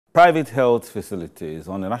Private health facilities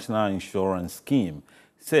on the National Insurance Scheme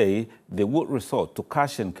say they would resort to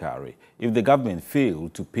cash and carry if the government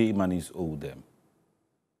failed to pay monies owed them.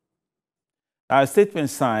 A statement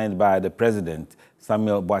signed by the President,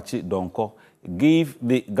 Samuel Boakye Donko, gave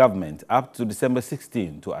the government up to December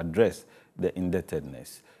 16 to address the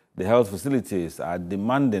indebtedness. The health facilities are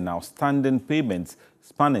demanding outstanding payments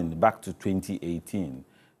spanning back to 2018.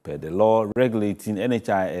 Per the law regulating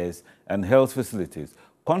NHIS and health facilities,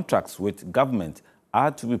 contracts with government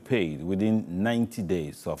are to be paid within 90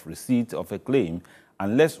 days of receipt of a claim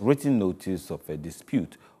unless written notice of a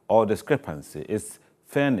dispute or discrepancy is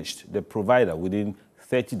furnished the provider within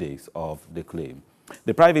 30 days of the claim.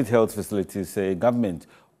 The private health facilities say government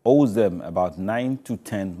owes them about 9 to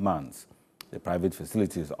 10 months. The private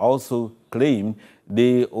facilities also claim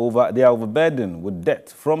they are overburdened with debt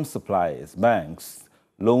from suppliers, banks,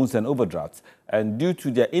 loans and overdrafts, and due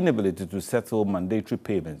to their inability to settle mandatory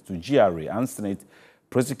payments to GRA and Senate,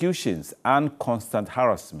 prosecutions and constant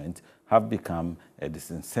harassment have become a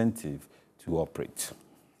disincentive to operate.